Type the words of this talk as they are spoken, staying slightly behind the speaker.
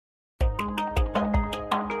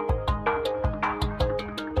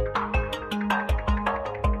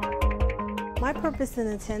My purpose in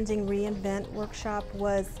attending reInvent workshop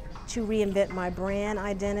was to reinvent my brand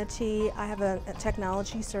identity. I have a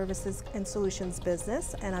technology services and solutions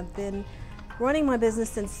business, and I've been running my business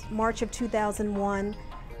since March of 2001.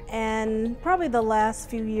 And probably the last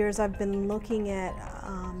few years I've been looking at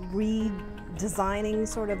redesigning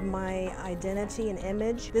sort of my identity and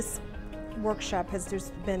image. This workshop has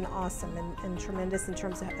just been awesome and tremendous in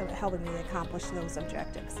terms of helping me accomplish those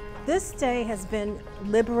objectives. This day has been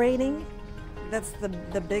liberating. That's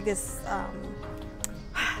the biggest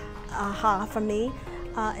aha for me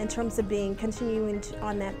in terms of continuing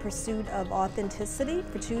on that pursuit of authenticity.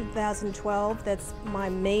 For 2012, that's my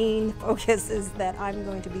main focus, is that I'm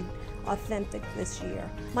going to be authentic this year.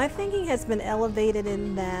 My thinking has been elevated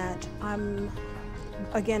in that I'm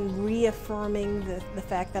again reaffirming the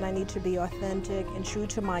fact that I need to be authentic and true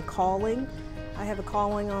to my calling. I have a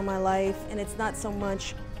calling on my life, and it's not so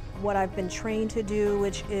much what I've been trained to do,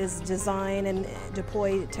 which is design and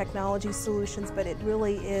deploy technology solutions, but it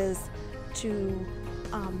really is to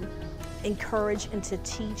encourage and to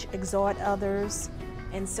teach, exhort others.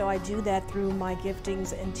 And so I do that through my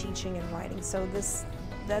giftings in teaching and writing. So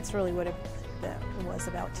that's really what it was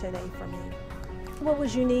about today for me. What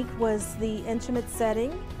was unique was the intimate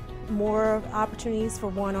setting, more opportunities for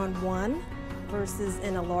one-on-one versus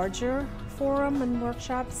in a larger forum and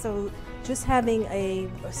workshop. So just having a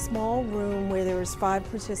small room where there was 5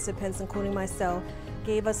 participants, including myself,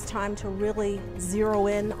 gave us time to really zero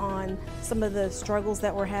in on some of the struggles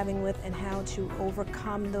that we're having with and how to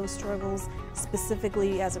overcome those struggles,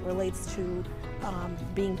 specifically as it relates to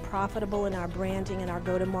being profitable in our branding and our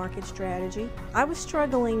go-to-market strategy. I was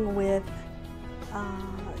struggling with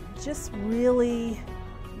just really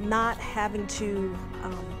not having to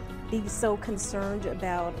be so concerned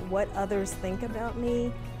about what others think about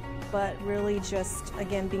me, but really just,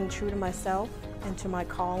 again, being true to myself and to my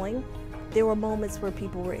calling. There were moments where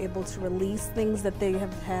people were able to release things that they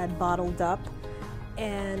have had bottled up,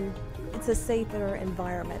 and it's a safer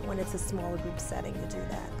environment when it's a smaller group setting to do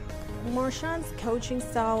that. Marshawn's coaching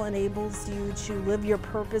style enables you to live your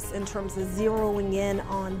purpose in terms of zeroing in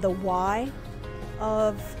on the why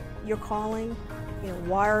of your calling. You know,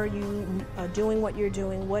 why are you doing what you're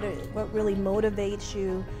doing? What really motivates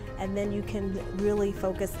you? And then you can really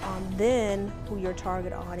focus on then who your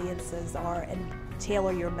target audiences are and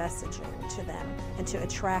tailor your messaging to them and to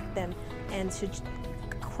attract them and to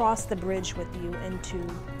cross the bridge with you into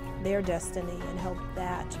their destiny and help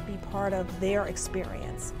that be part of their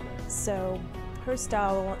experience. So her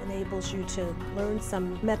style enables you to learn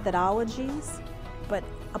some methodologies, but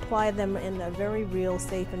apply them in a very real,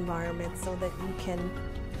 safe environment so that you can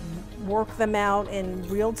work them out in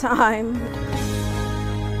real time.